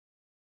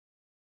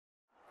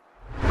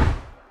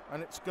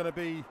And it's going to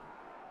be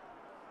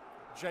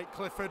Jake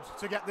Clifford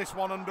to get this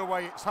one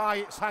underway. It's high,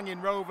 it's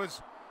hanging.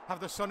 Rovers have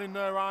the sun in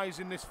their eyes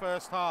in this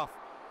first half.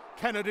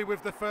 Kennedy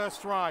with the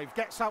first drive,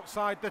 gets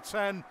outside the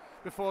 10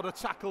 before the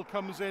tackle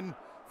comes in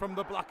from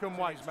the black and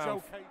white's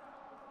mouth.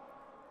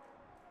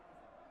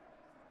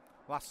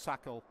 Last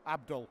tackle,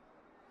 Abdul.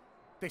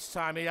 This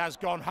time he has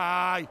gone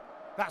high.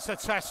 That's a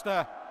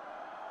tester.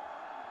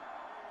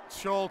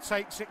 Shaw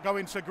takes it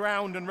going to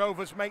ground and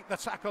Rovers make the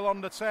tackle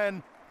on the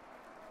 10.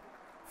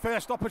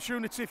 First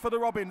opportunity for the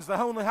Robins. They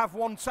only have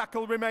one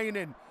tackle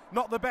remaining.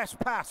 Not the best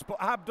pass,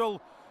 but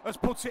Abdul has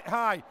put it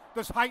high.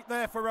 There's height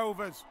there for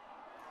Rovers.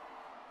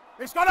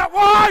 It's gone out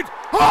wide.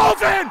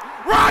 Holds in.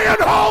 Ryan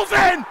holds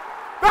in.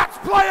 That's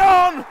play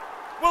on.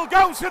 Will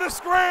go to the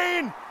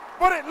screen,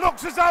 but it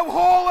looks as though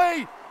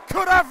Hawley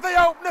could have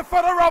the opener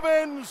for the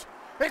Robins.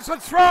 It's a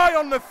try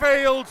on the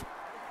field.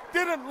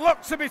 Didn't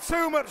look to be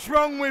too much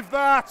wrong with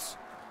that.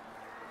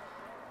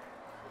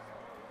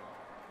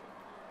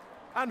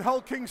 And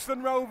Hull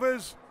Kingston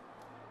Rovers,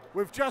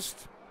 with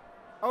just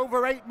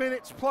over 8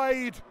 minutes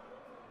played,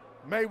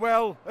 may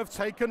well have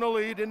taken the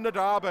lead in the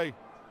derby.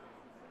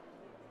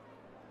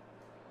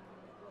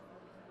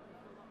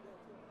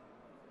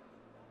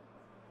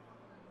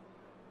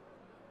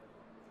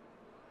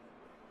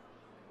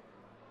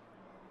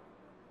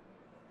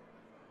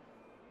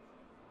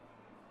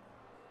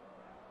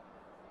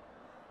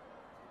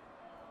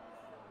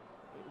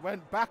 It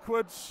went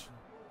backwards,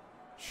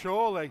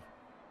 surely.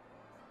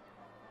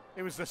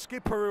 It was the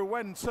skipper who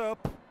went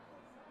up.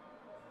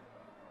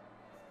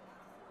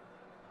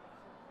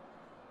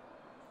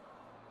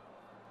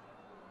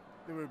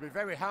 It would be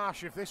very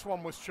harsh if this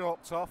one was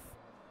chalked off.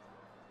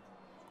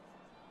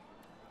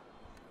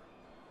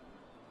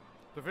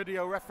 The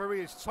video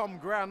referee is Tom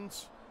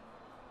Grant.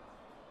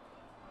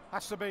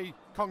 Has to be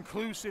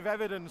conclusive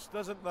evidence,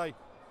 doesn't they?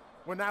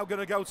 We're now going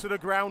to go to the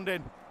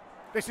grounding.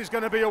 This is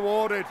going to be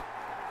awarded.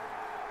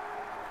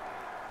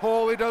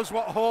 Hawley does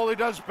what Hawley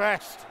does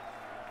best.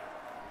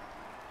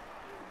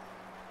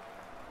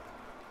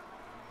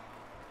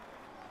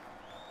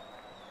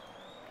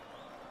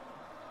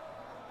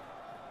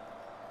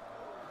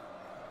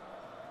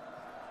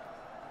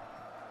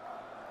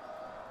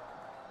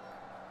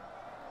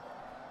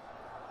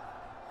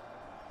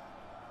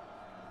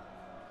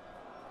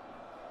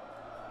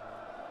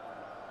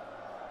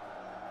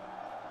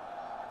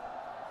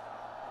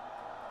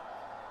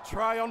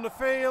 Try on the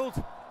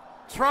field,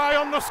 try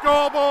on the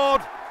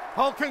scoreboard.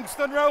 Hull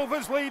Kingston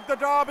Rovers lead the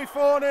derby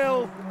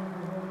 4-0.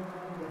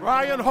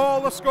 Ryan Hall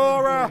the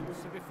scorer.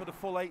 For the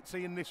full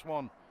 80 in this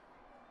one.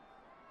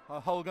 Are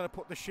Hull going to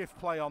put the shift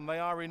play on? They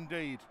are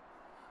indeed.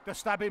 They're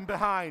stabbing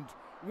behind.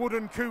 Wood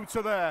and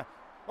Cooter there.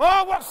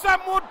 Oh, what's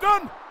Sam Wood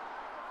done?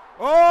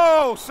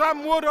 Oh,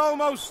 Sam Wood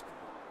almost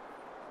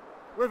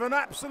with an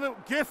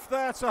absolute gift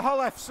there to Hull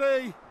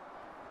FC.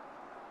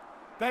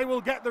 They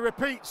will get the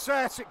repeat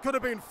set. It could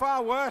have been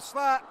far worse,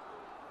 that.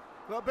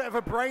 A little bit of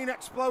a brain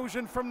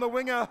explosion from the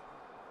winger.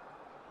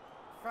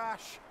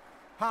 Fash,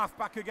 half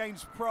back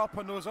against prop,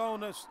 and there was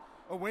onus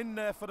a win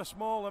there for the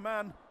smaller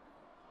man.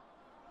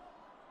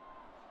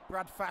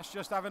 Brad Fash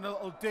just having a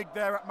little dig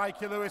there at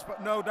Mikey Lewis,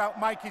 but no doubt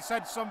Mikey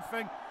said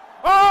something.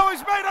 Oh,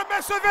 he's made a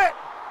mess of it.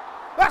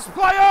 Let's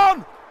play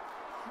on.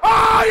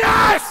 Oh,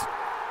 yes!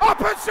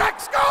 Upper check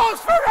scores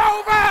for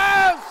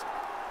Rovers!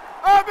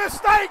 A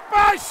mistake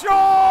by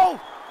Shaw.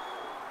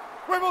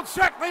 We will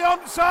check the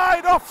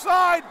onside,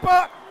 offside,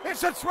 but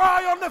it's a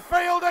try on the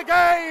field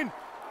again.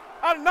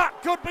 And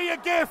that could be a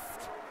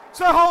gift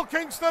to Hull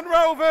Kingston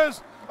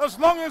Rovers. As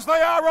long as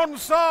they are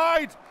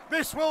onside,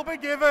 this will be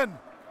given.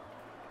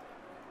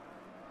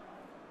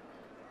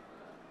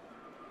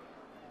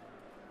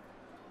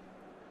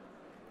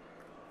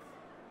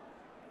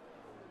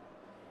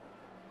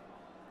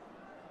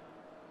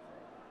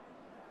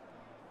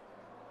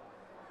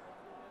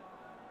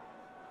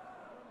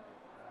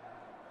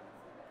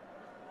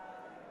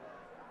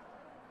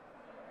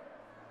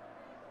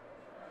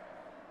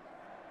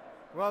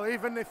 Well,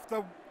 even if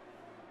the...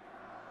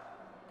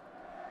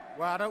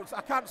 Well,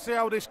 I can't see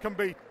how this can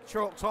be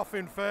chalked off,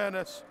 in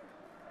fairness.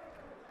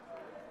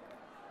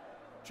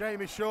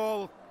 Jamie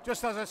Shaw,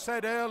 just as I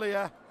said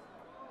earlier,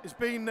 has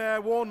been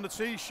there, worn the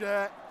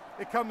T-shirt.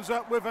 He comes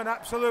up with an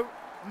absolute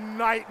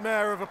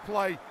nightmare of a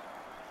play.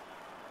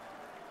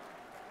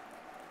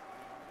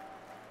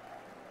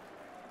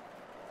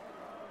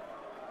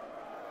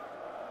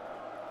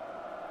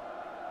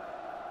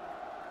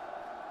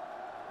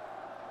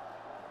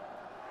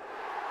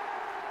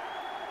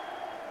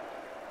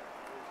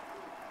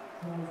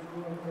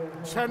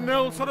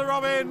 "10-0 to the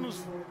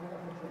Robins."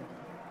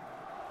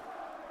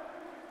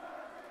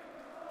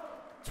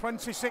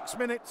 26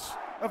 minutes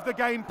of the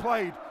game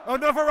played.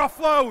 Another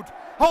offload.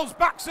 Hull's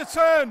backs are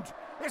turned.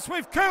 It's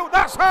with Coote.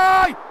 That's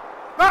high.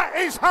 That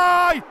is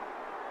high.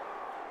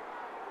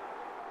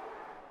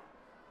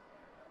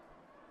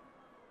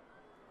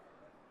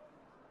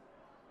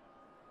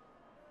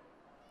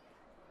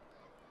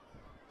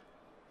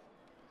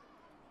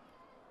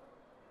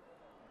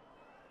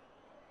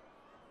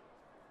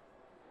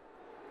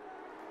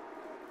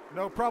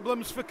 No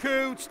problems for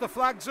Coots, the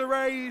flags are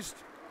raised.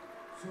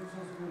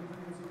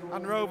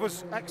 And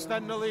Rovers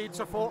extend the lead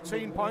to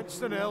 14 points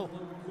to 0.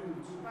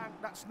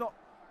 That's not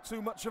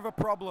too much of a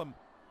problem.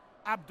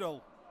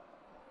 Abdul.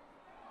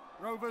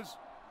 Rovers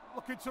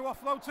looking to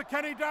offload to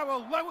Kenny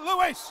Dowell.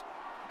 Lewis,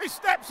 he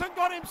steps and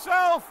got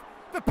himself.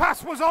 The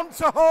pass was on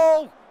to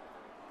Hall.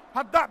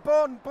 Had that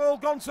ball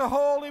gone to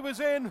Hall, he was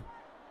in.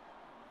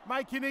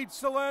 Mikey needs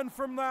to learn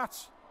from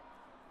that.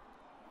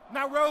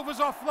 Now Rovers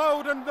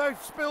offload and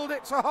they've spilled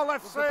it to Hull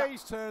FC.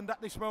 He's turned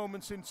at this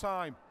moment in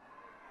time.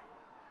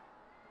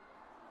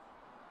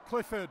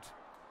 Clifford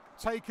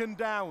taken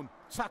down,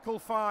 tackle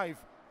 5.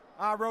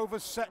 Our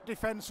Rovers set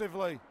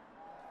defensively.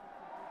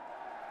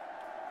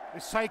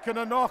 He's taken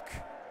a knock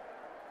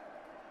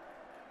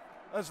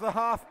as the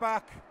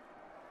halfback.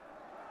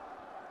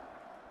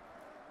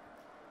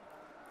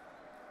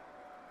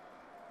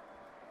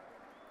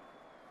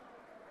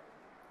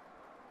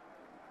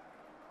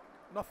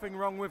 Nothing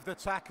wrong with the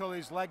tackle,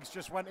 his legs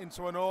just went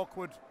into an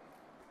awkward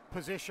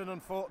position,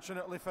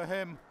 unfortunately for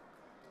him.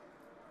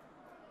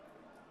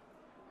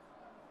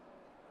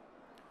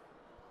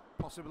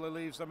 Possibly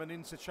leaves them an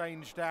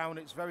interchange down.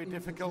 It's very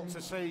difficult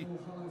to see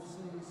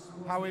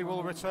how he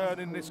will return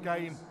in this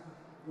game.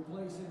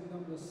 Replacing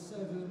number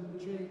 7,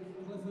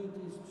 Jake Clifford,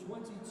 is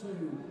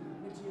 22.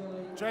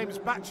 James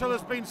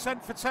Batchelor's been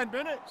sent for 10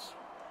 minutes.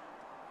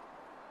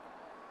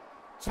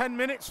 10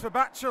 minutes for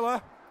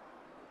Batchelor.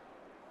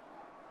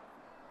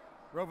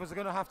 Rovers are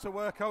going to have to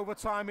work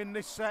overtime in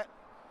this set.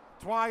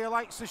 Dwyer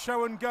likes to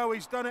show and go.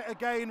 He's done it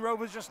again.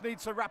 Rovers just need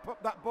to wrap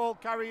up that ball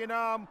carrying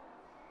arm.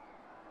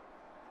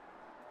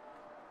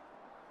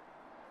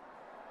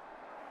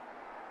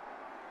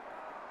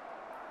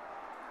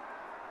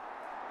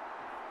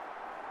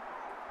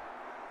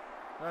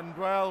 And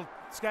well,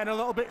 it's getting a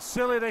little bit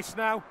silly this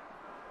now.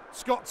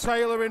 Scott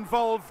Taylor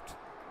involved.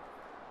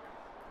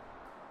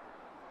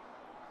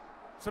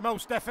 It's the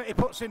most effort he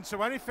puts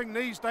into anything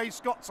these days,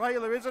 Scott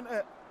Taylor, isn't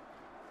it?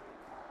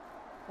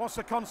 Wants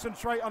to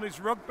concentrate on his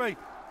rugby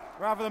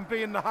rather than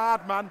being the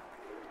hard man.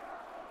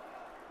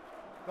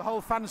 The whole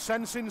fan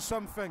sensing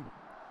something.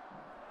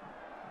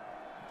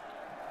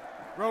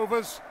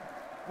 Rovers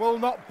will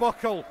not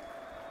buckle.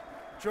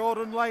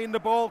 Jordan Lane, the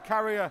ball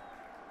carrier.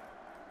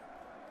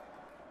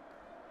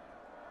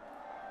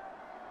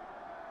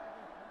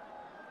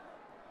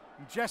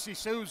 And Jesse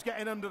Sue's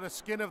getting under the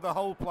skin of the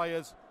whole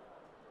players.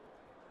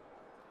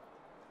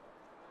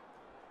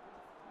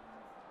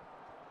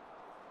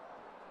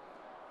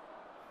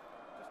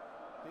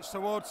 It's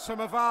towards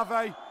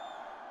Sumavave.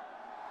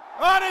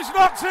 And he's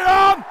knocked it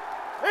on!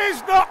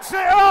 He's knocked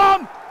it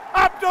on!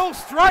 Abdul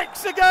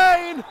strikes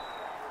again!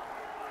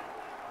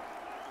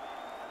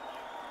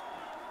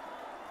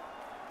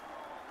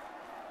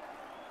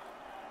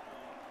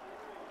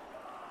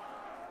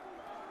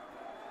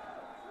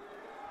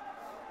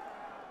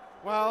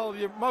 Well,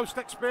 your most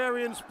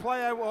experienced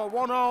player, or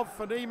one of,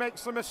 and he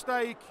makes a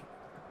mistake.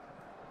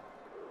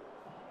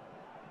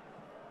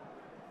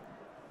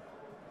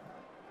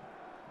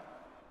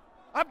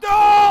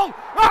 Abdul!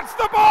 That's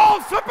the ball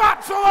to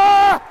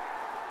Batchelor!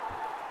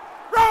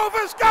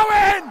 Rovers go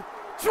in!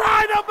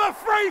 Try number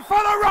 3 for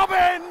the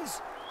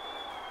Robins!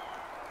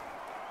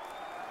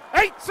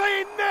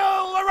 18-0,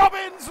 the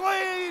Robins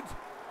lead!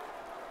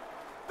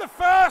 The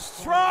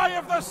first try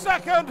of the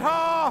second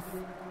half!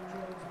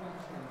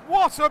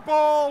 What a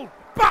ball!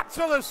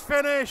 Batchelor's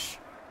finish!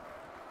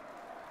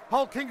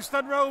 Hull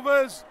Kingston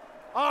Rovers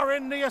are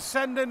in the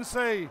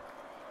ascendancy.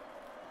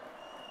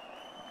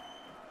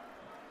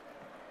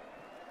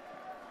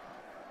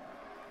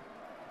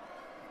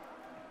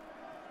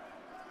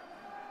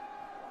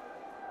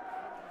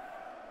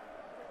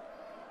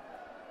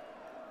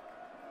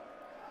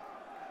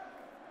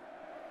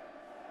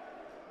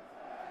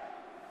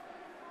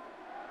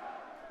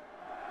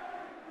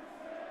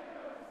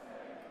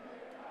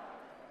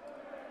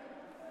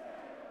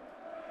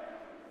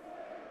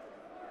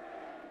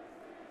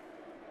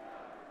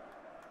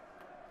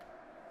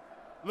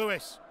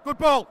 Lewis, good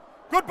ball,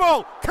 good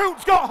ball.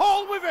 Coots got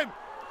Hall with him.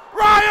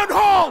 Ryan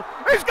Hall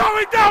is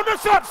going down the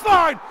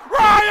touchline.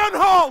 Ryan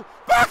Hall,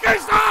 back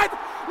inside.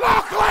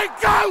 Lachlan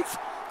Coots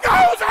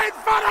goes in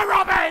for the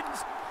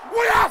Robins.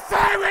 We are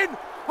tearing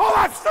Hull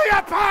FC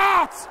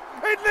apart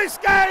in this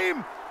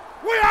game.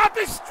 We are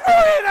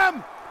destroying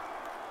them.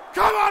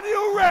 Come on,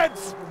 you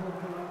Reds.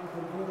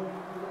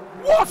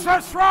 What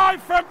a try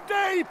from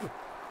deep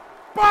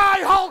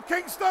by Hull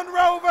Kingston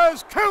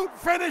Rovers. Coot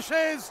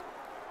finishes.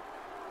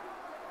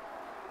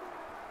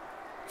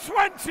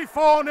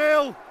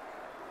 24-0.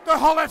 The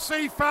Hull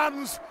FC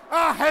fans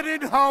are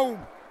heading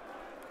home.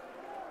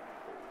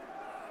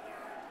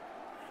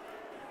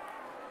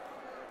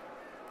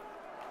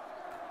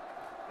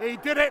 He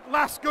did it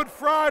last Good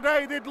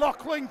Friday, did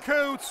Lachlan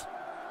Coote.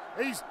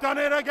 He's done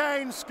it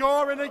again,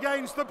 scoring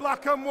against the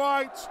black and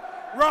white.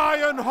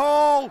 Ryan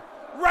Hall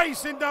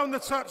racing down the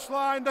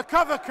touchline. The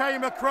cover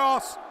came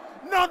across,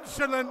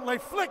 nonchalantly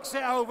flicks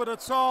it over the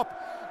top.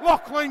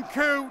 Lachlan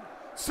Coote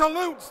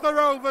salutes the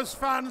Rovers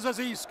fans as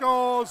he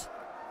scores.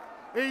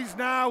 He's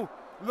now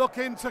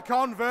looking to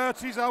convert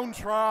his own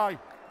try.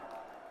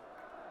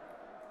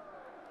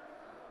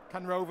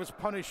 Can Rovers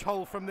punish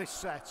Hull from this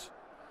set?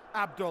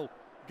 Abdul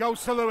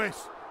goes to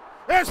Lewis.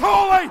 Here's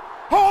Hawley!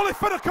 Hawley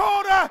for the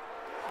corner!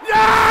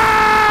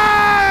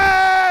 Yes!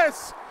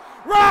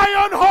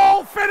 Ryan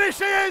Hall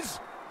finishes!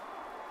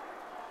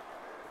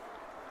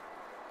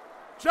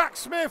 Jack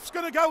Smith's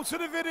going to go to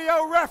the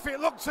video ref.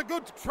 It looks a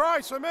good try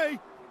to me.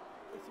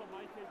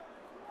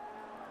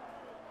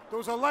 There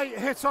was a late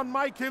hit on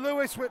Mikey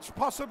Lewis, which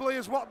possibly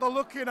is what they're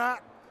looking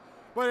at.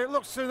 But it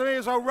looks to me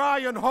as though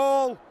Ryan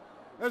Hall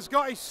has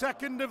got his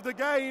second of the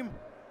game.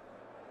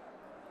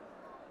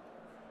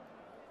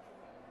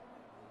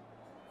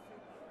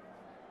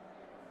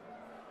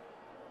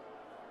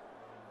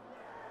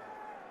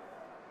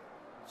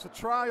 It's a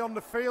try on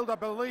the field, I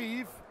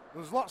believe.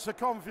 There's lots of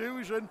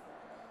confusion.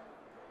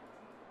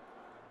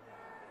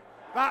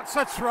 That's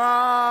a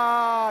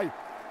try!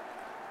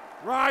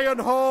 Ryan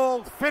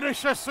Hall,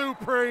 finisher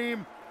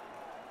supreme,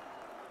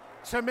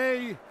 to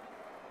me,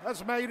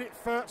 has made it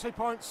 30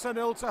 points to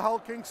 0 to Hull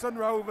Kingston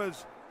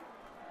Rovers.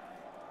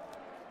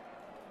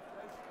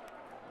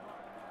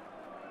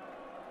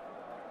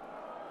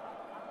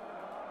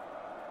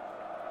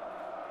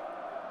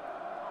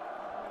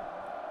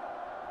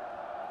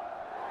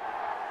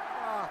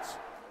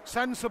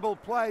 Sensible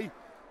play.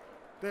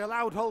 They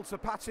allowed Hull to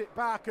pat it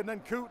back, and then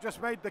Coote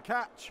just made the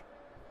catch.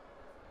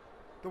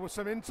 There were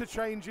some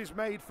interchanges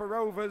made for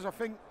Rovers. I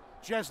think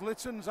Jez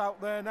Litton's out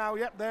there now.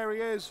 Yep, there he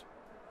is.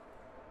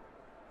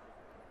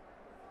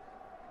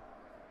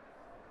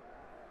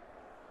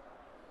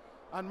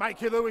 And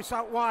Mikey Lewis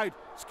out wide.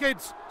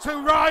 Skids to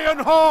Ryan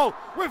Hall.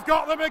 We've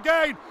got them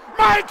again.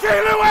 Mikey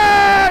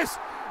Lewis!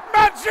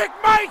 Magic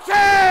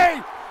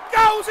Mikey!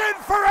 Goes in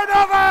for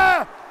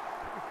another!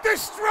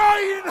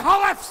 Destroying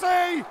Hull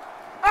FC!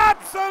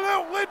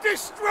 Absolutely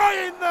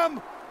destroying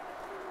them!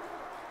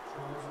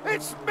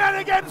 It's men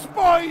against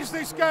boys,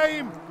 this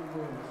game.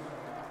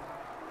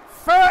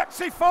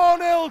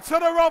 34-0 to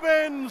the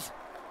Robins.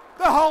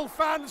 The Hull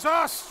fans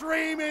are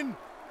streaming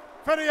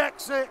for the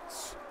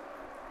exits.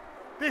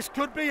 This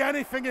could be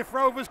anything if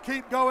Rovers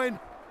keep going.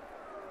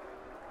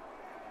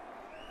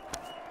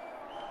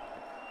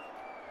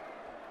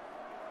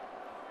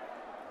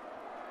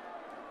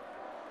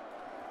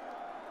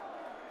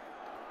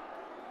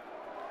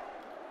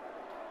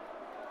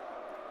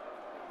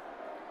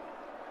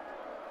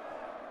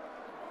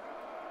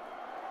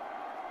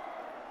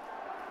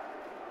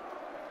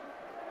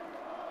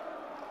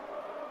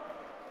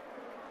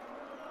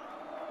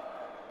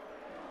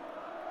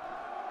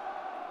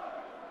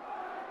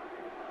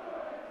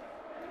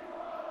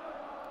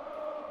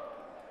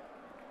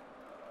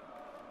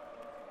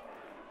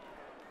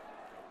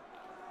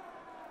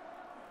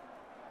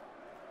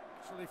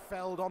 He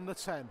felled on the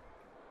 10.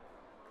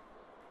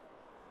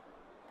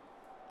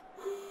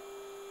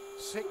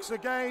 6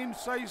 again,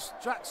 says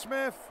Jack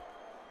Smith.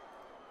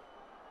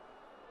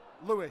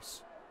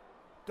 Lewis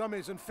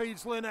dummies and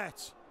feeds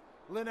Lynette.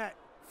 Lynette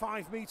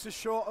 5 metres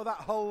short of that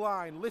Hull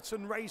line.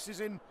 Litton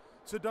races in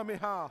to dummy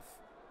half.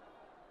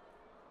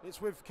 It's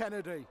with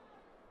Kennedy.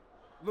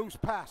 Loose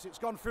pass, it's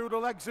gone through the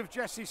legs of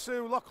Jesse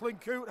Sue. Lachlan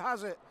Coote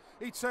has it.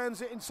 He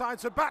turns it inside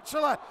to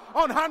Batchelor.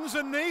 On hands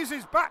and knees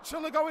is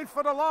Batchelor going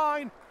for the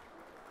line.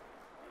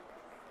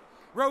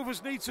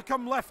 Rovers need to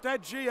come left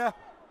edge here.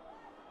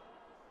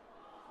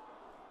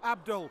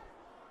 Abdul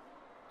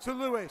to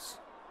Lewis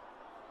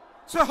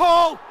to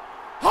Hall.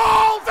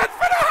 Hall then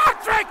for the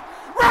hat-trick!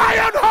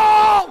 Ryan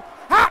Hall!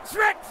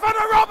 Hat-trick for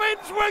the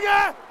Robins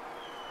winger!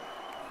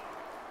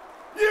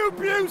 You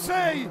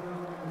beauty!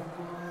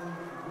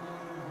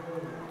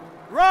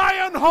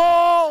 Ryan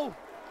Hall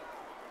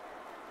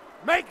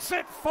makes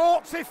it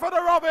 40 for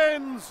the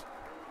Robins.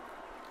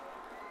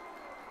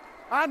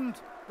 And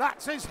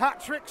that's his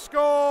hat-trick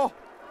score.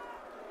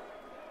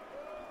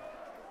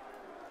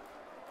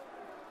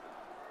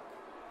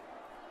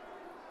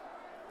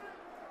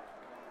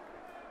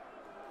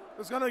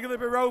 There's going to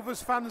be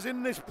Rovers fans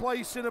in this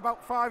place in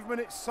about 5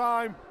 minutes'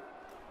 time.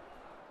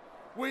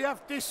 We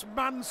have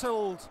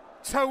dismantled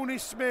Tony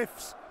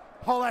Smith's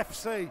Hull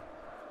FC.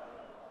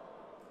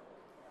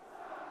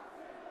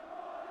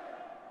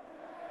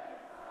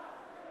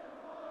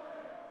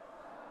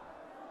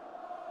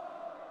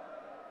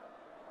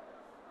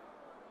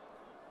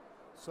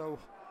 So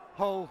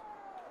Hull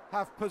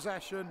have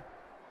possession,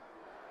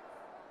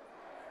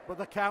 but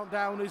the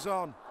countdown is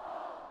on.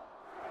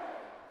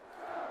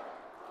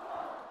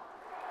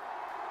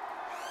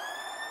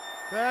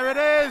 There it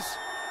is,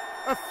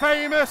 a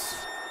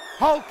famous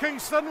Hull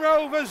Kingston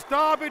Rovers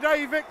Derby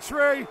Day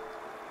victory.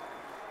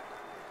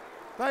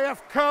 They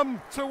have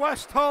come to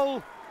West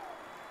Hull,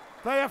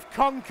 they have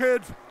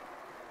conquered,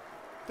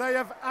 they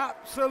have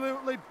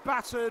absolutely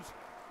battered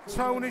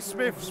Tony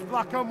Smith's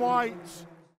black and white.